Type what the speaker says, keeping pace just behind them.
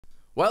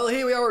Well,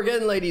 here we are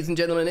again, ladies and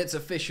gentlemen. It's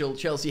official.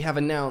 Chelsea have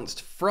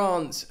announced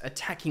France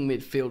attacking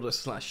midfielder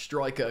slash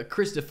striker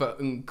Christopher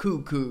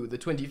Nkunku. The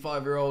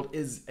 25-year-old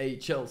is a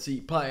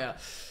Chelsea player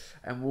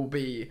and will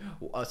be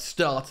a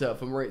starter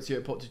for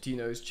Mauricio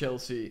Pochettino's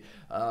Chelsea.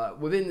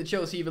 Within the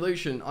Chelsea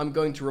evolution, I'm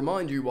going to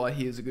remind you why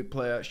he is a good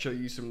player, show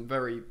you some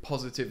very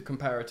positive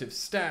comparative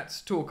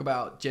stats, talk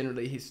about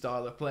generally his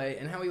style of play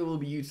and how he will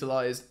be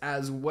utilised,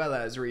 as well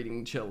as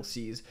reading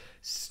Chelsea's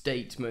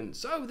statement.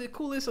 So they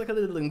call this like a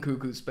little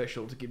Nkunku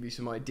special to give you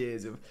some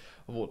ideas of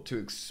what to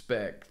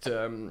expect.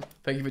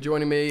 Thank you for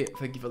joining me.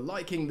 Thank you for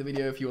liking the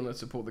video. If you want to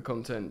support the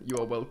content, you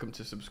are welcome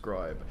to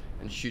subscribe.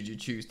 And should you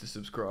choose to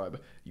subscribe,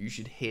 you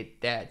should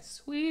hit that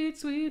sweet,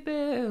 sweet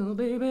bell,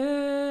 baby.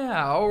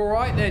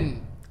 Alright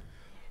then.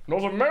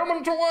 Not a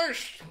moment to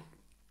waste.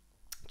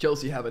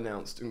 Chelsea have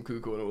announced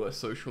Nkunku on all their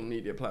social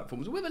media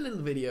platforms with a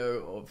little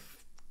video of,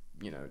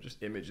 you know,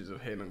 just images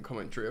of him and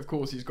commentary. Of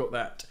course, he's got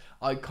that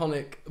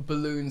iconic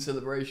balloon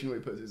celebration where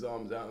he puts his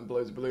arms out and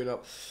blows a balloon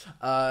up.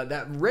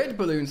 That red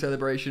balloon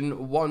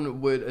celebration,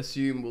 one would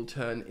assume, will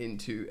turn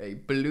into a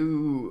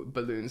blue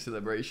balloon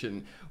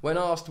celebration. When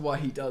asked why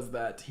he does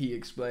that, he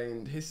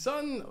explained his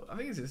son, I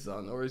think it's his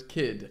son or his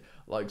kid,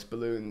 likes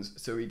balloons,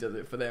 so he does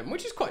it for them,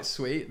 which is quite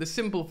sweet. The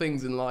simple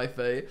things in life,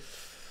 eh?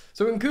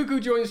 So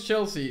Nkunku joins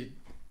Chelsea.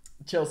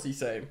 Chelsea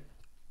say,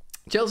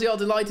 Chelsea are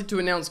delighted to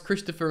announce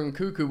Christopher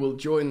Nkunku will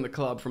join the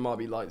club from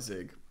RB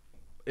Leipzig.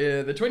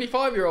 The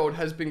 25-year-old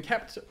has been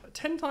capped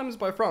 10 times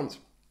by France.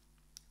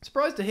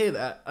 Surprised to hear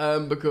that,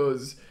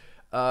 because,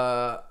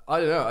 I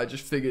don't know, I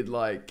just figured,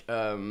 like,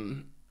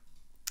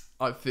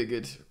 I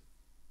figured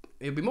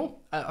it'd be more.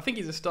 I think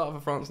he's a starter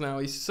for France now.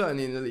 He's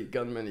certainly an elite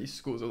gunman. He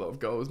scores a lot of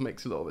goals,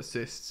 makes a lot of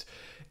assists,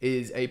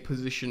 is a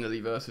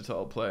positionally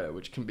versatile player,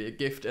 which can be a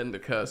gift and a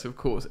curse, of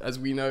course, as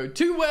we know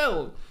too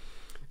well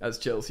as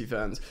Chelsea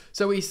fans.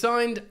 So he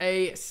signed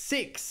a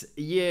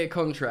 6-year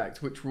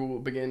contract, which will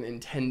begin in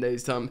 10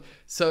 days' time.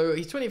 So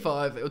he's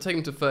 25, it'll take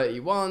him to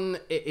 31.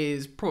 It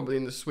is probably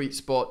in the sweet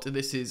spot.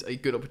 This is a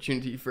good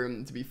opportunity for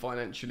him to be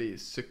financially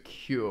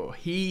secure.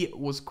 He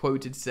was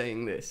quoted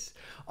saying this: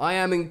 "I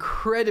am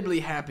incredibly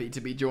happy to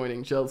be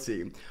joining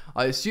Chelsea.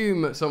 I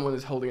assume someone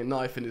is holding a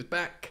knife in his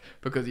back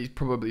because he's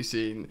probably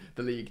seen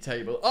the league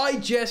table. I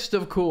jest,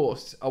 of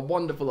course. A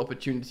wonderful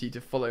opportunity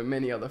to follow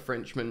many other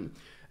Frenchmen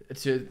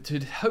to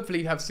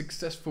hopefully have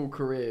successful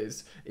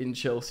careers in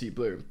Chelsea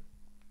Blue."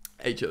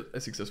 A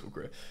successful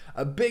career.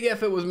 "A big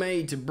effort was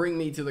made to bring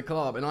me to the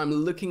club, and I'm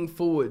looking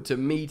forward to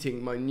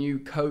meeting my new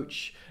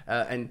coach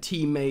and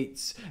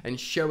teammates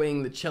and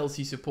showing the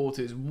Chelsea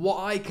supporters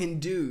what I can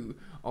do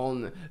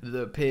on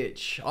the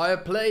pitch. I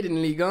have played in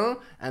Ligue 1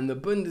 and the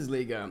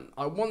Bundesliga.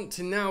 I want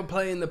to now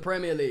play in the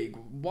Premier League,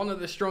 one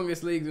of the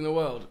strongest leagues in the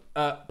world."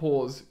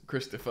 Pause,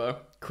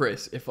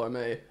 Chris, if I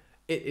may.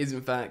 It is,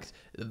 in fact,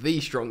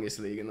 the strongest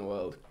league in the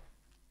world.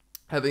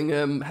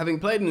 Having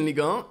played in Ligue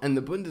 1 and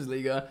the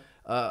Bundesliga,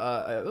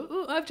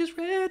 I've just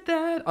read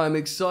that. I'm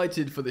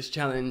excited for this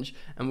challenge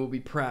and will be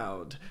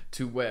proud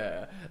to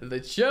wear the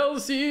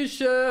Chelsea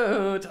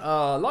shirt.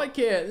 Like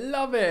it,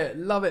 love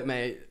it,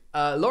 mate.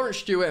 Lawrence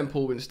Stewart and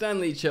Paul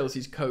Winstanley,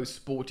 Chelsea's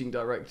co-sporting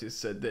directors,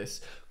 said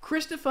this: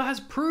 "Christopher has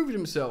proved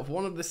himself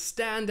one of the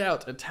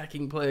standout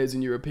attacking players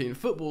in European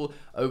football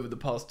over the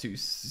past 2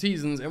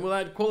 seasons and will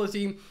add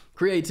quality,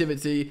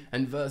 creativity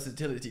and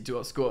versatility to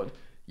our squad."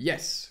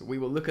 Yes, we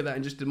will look at that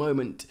in just a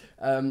moment.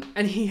 And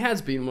he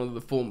has been one of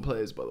the form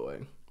players, by the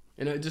way.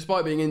 You know,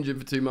 despite being injured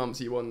for 2 months,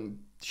 he won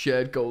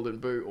shared Golden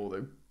Boot, or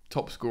the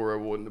top scorer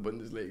award in the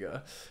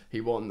Bundesliga. He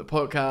won the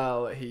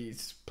Pokal. He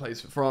plays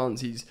for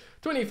France. He's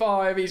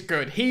 25. He's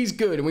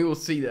good, and we will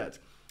see that.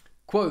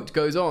 Quote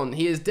goes on: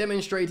 "He has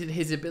demonstrated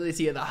his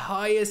ability at the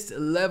highest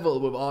level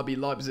with RB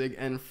Leipzig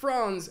and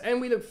France, and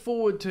we look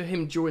forward to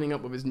him joining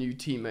up with his new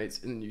teammates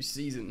in the new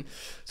season."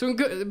 So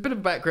a bit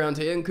of background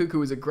here.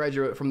 Nkunku is a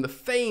graduate from the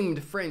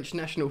famed French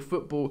National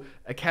Football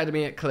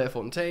Academy at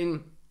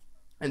Clairefontaine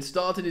and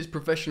started his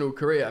professional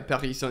career at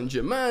Paris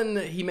Saint-Germain.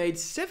 He made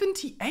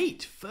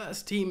 78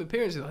 first-team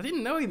appearances. I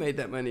didn't know he made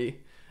that many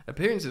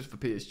appearances for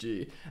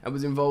PSG, and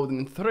was involved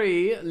in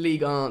 3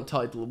 Ligue 1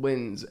 title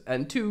wins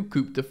and 2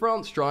 Coupe de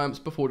France triumphs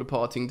before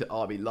departing to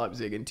RB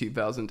Leipzig in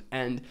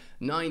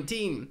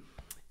 2019.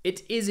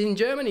 It is in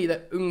Germany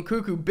that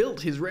Nkunku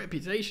built his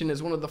reputation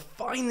as one of the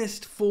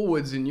finest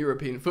forwards in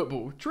European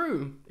football.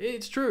 True,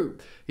 it's true.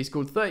 He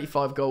scored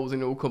 35 goals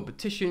in all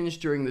competitions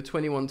during the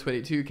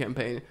 21-22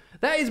 campaign.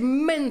 That is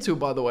mental,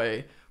 by the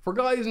way, for a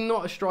guy who's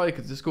not a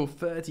striker to score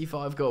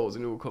 35 goals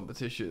in all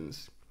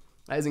competitions.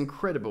 That is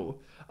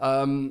incredible.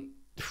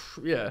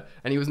 Yeah,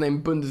 and he was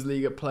named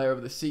Bundesliga Player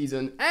of the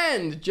Season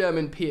and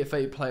German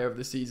PFA Player of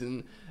the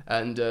Season,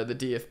 and the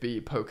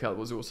DFB Pokal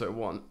was also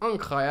won.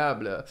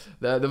 Incroyable.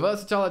 The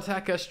versatile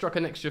attacker struck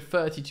an extra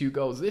 32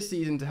 goals this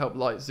season to help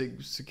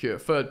Leipzig secure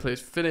 3rd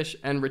place finish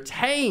and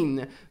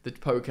retain the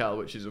Pokal,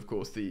 which is of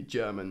course the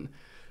German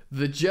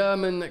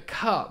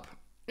Cup.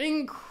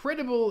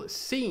 Incredible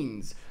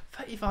scenes.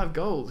 35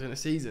 goals in a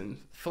season.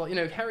 You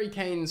know, Harry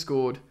Kane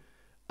scored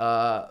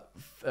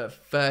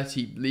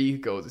 30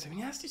 league goals. I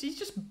mean,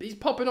 he's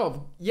popping off.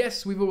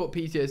 Yes, we've all got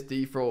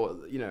PTSD for,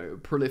 you know,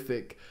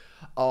 prolific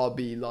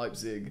RB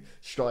Leipzig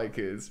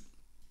strikers,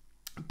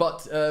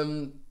 but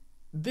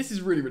this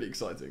is really, really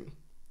exciting.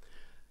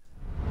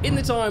 In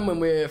the time when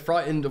we're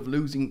frightened of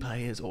losing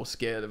players or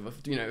scared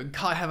of, you know,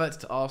 Kai Havertz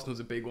to Arsenal is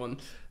a big one,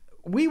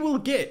 we will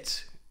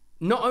get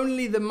not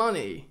only the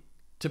money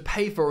to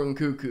pay for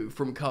Nkunku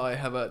from Kai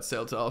Havertz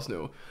sale to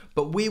Arsenal,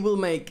 but we will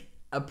make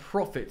a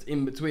profit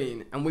in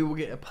between, and we will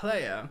get a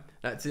player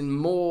that's in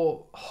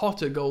more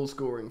hotter goal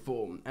scoring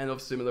form and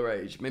of similar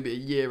age, maybe a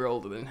year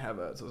older than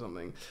Havertz or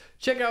something.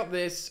 Check out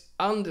this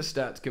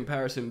understat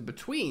comparison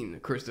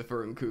between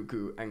Christopher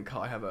Nkunku and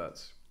Kai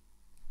Havertz.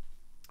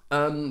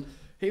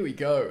 Here we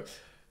go.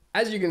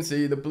 As you can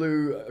see, the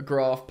blue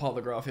graph, part of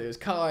the graph here is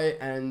Kai,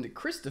 and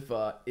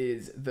Christopher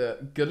is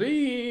the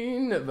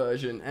green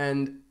version,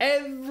 and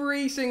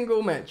every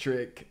single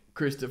metric,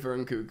 Christopher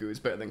Nkunku is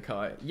better than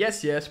Kai.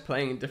 Yes,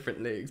 playing in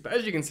different leagues, but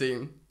as you can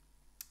see,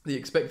 the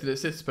expected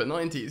assists per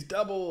 90 is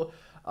double,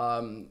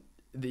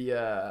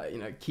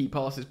 the key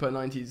passes per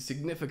 90 is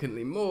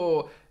significantly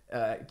more,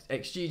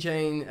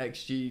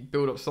 XG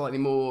build up slightly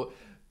more,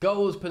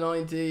 goals per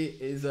 90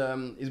 is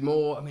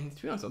more. I mean,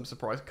 to be honest, I'm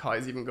surprised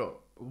Kai's even got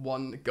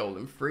 1 goal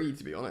and 3,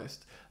 to be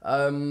honest.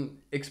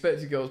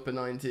 Expected goals per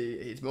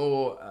 90, he's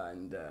more,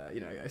 and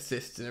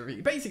assists and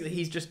everything. Basically,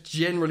 he's just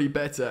generally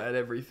better at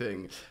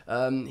everything.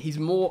 He's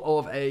more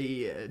of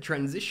a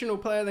transitional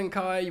player than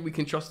Kai. We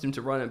can trust him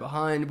to run in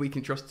behind, we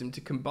can trust him to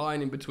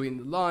combine in between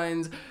the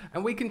lines,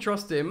 and we can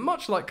trust him,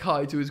 much like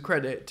Kai to his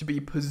credit, to be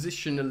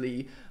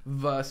positionally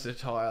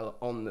versatile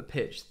on the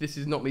pitch. This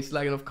is not me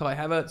slagging off Kai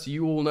Havertz.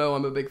 You all know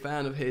I'm a big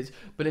fan of his,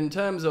 but in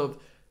terms of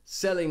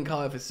selling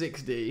Kai for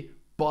 60,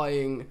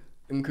 buying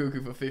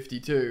Nkunku for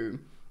 52,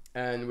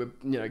 and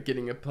we're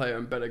getting a player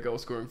in better goal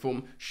scoring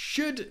form.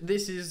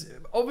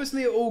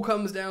 Obviously it all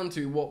comes down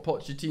to what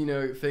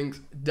Pochettino thinks.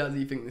 Does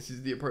he think this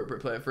is the appropriate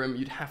player for him?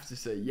 You'd have to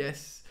say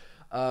yes.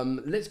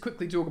 Let's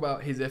quickly talk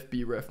about his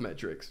FBref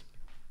metrics.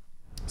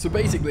 So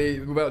basically,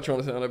 without trying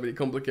to sound overly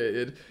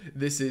complicated,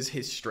 this is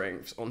his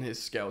strengths on his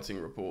scouting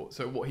report.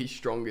 So what he's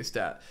strongest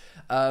at.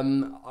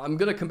 I'm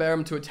going to compare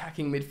him to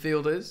attacking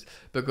midfielders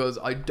because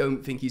I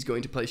don't think he's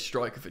going to play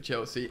striker for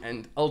Chelsea.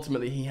 And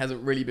ultimately, he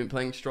hasn't really been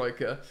playing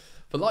striker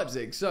for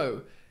Leipzig.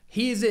 So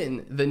he is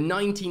in the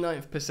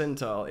 99th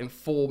percentile in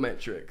 4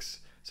 metrics.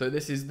 So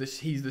this is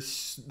he's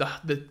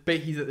at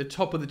the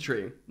top of the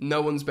tree.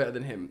 No one's better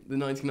than him. The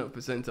 99th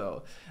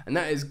percentile, and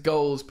that is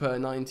goals per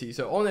 90.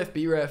 So on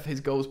FBref, his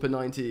goals per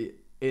 90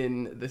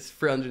 in this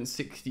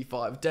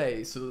 365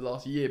 days, so the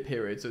last year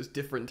period. So it's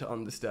different to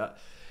understat.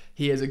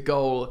 He has a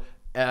goal.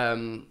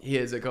 Well, he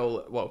has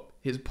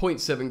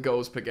 0.7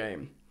 goals per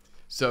game.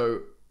 So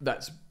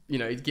that's, he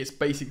gets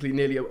basically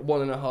nearly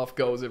 1.5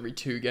 goals every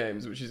 2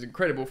 games, which is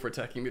incredible for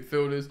attacking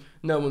midfielders.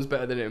 No one's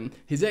better than him.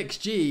 His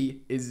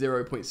XG is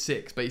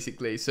 0.6,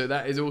 basically, so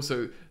that is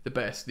also the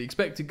best. The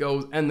expected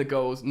goals and the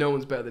goals, no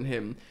one's better than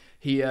him.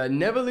 He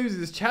never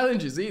loses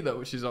challenges either,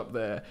 which is up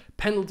there.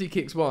 Penalty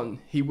kicks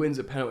 1, he wins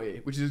a penalty,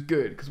 which is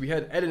good, because we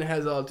had Eden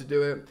Hazard to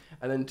do it,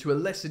 and then to a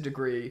lesser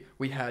degree,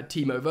 we had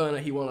Timo Werner.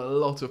 He won a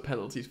lot of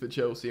penalties for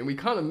Chelsea, and we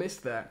kind of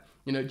missed that.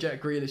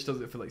 Jack Grealish does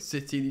it for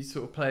City, these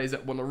sort of players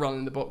that want to run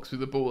in the box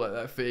with the ball at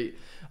their feet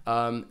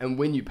and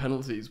win you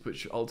penalties,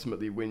 which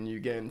ultimately win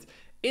you games.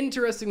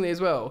 Interestingly as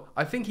well,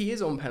 I think he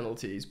is on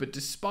penalties, but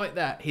despite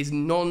that, his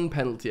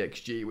non-penalty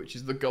XG, which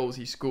is the goals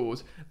he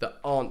scores that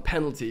aren't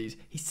penalties,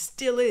 he's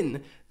still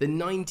in the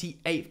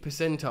 98th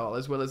percentile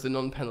as well as the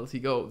non-penalty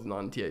goals,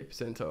 98th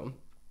percentile.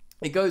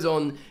 It goes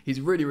on, he's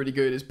really, really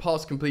good. His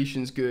pass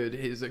completion's good.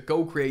 His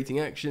goal-creating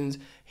actions.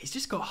 He's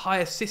just got high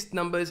assist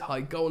numbers, high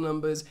goal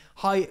numbers,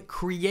 high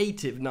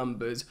creative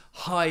numbers,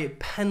 high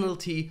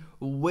penalty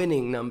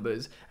winning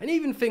numbers, and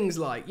even things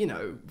like,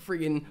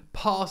 friggin'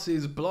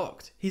 passes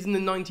blocked. He's in the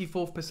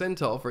 94th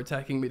percentile for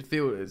attacking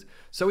midfielders.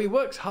 So he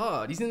works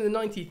hard. He's in the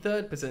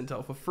 93rd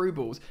percentile for through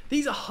balls.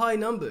 These are high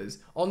numbers.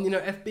 On,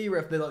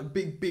 FBref, they're like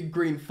big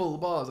green full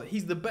bars.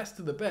 He's the best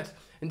of the best.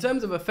 In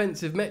terms of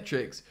offensive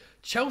metrics,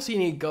 Chelsea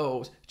need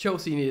goals,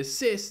 Chelsea need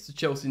assists,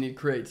 Chelsea need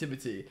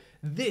creativity.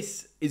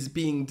 This is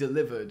being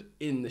delivered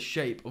in the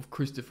shape of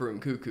Christopher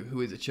Nkunku,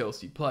 who is a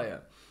Chelsea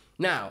player.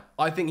 Now,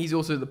 I think he's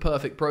also the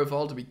perfect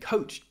profile to be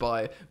coached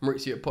by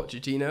Mauricio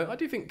Pochettino. I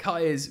do think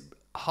Kai is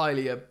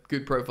highly a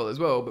good profile as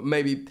well, but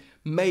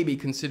maybe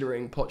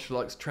considering Poch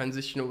likes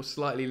transitional,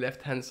 slightly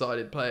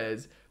left-hand-sided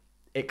players,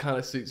 it kind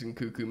of suits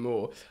Nkunku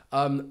more.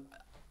 I'm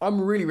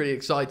really, really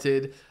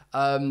excited.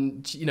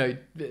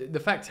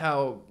 The fact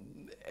how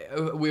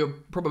we're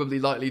probably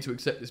likely to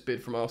accept this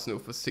bid from Arsenal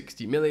for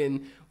 60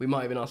 million. We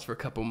might even ask for a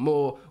couple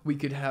more. We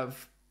could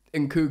have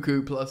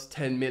Nkunku plus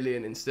 10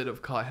 million instead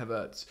of Kai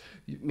Havertz.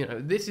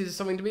 This is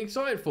something to be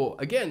excited for.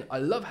 Again, I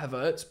love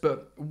Havertz,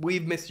 but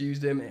we've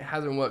misused him. It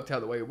hasn't worked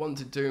out the way we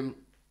wanted to.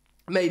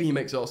 Maybe he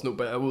makes Arsenal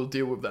better. We'll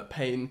deal with that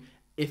pain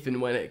if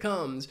and when it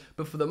comes.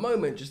 But for the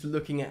moment, just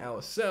looking at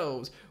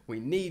ourselves, we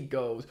need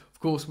goals. Of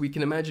course, we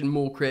can imagine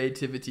more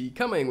creativity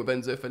coming with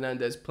Enzo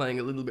Fernandez playing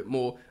a little bit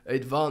more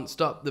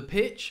advanced up the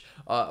pitch.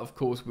 Of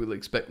course, we'll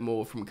expect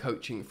more from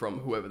coaching from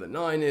whoever the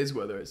 9 is,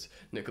 whether it's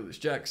Nicholas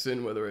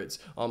Jackson, whether it's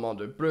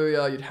Armando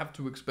Broja. You'd have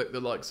to expect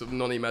the likes of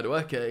Noni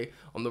Madueke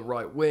on the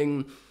right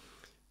wing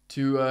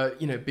to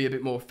be a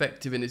bit more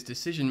effective in his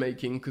decision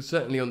making, because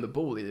certainly on the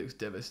ball he looks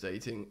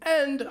devastating.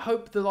 And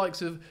hope the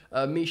likes of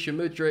Misha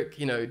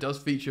Mudryk, does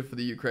feature for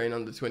the Ukraine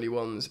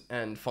under-21s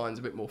and finds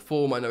a bit more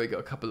form. I know he got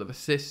a couple of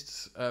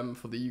assists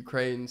for the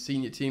Ukraine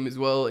senior team as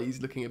well.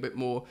 He's looking a bit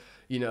more,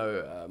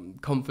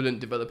 confident,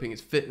 developing his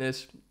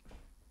fitness.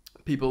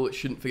 People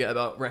shouldn't forget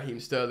about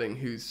Raheem Sterling,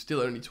 who's still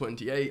only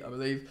 28, I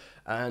believe,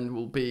 and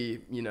will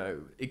be,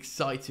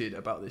 excited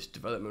about this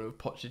development of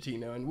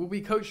Pochettino and will be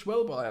coached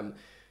well by him.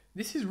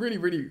 This is really,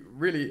 really,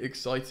 really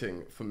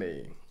exciting for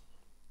me.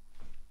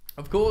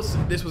 Of course,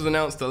 this was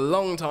announced a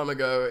long time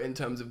ago in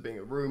terms of being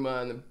a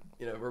rumour, and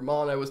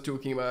Romano was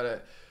talking about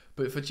it.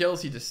 But for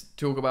Chelsea to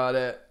talk about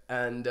it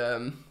and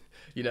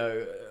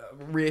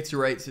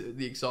reiterate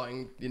the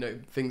exciting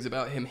things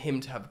about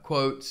him to have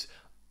quotes,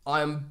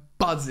 I'm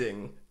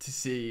buzzing to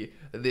see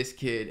this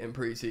kid in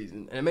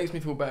pre-season, and it makes me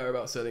feel better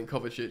about selling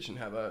Kovacic and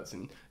Havertz,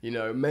 and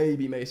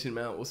maybe Mason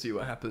Mount. We'll see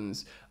what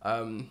happens.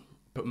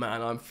 But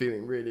man, I'm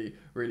feeling really,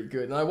 really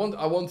good. And I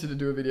wanted to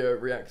do a video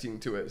reacting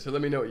to it, so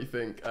let me know what you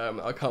think.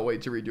 I can't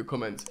wait to read your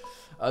comments.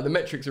 The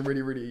metrics are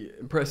really, really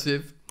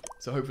impressive,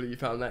 so hopefully you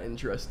found that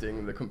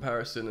interesting. The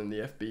comparison and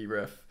the FB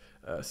ref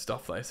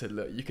stuff that I said,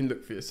 look, you can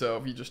look for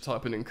yourself. You just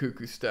type in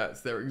Nkunku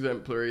stats. They're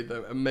exemplary.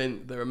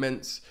 They're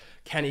immense.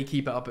 Can he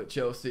keep it up at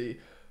Chelsea?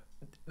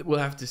 We'll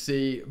have to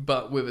see,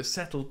 but with a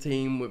settled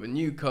team, with a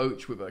new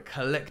coach, with a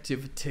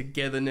collective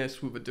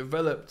togetherness, with a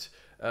developed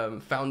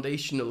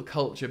foundational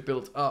culture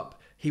built up,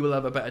 he will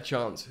have a better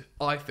chance,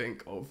 I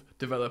think, of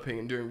developing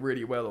and doing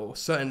really well, or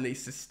certainly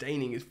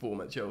sustaining his form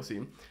at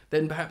Chelsea,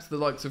 than perhaps the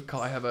likes of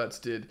Kai Havertz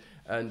did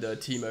and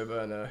Timo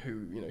Werner,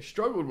 who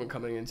struggled when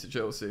coming into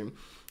Chelsea.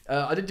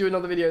 I did do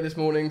another video this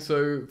morning,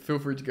 so feel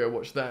free to go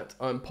watch that.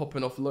 I'm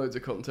popping off loads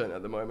of content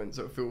at the moment,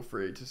 so feel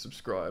free to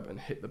subscribe and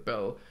hit the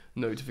bell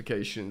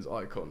notifications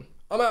icon.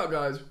 I'm out,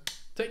 guys.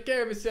 Take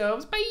care of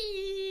yourselves.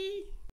 Bye.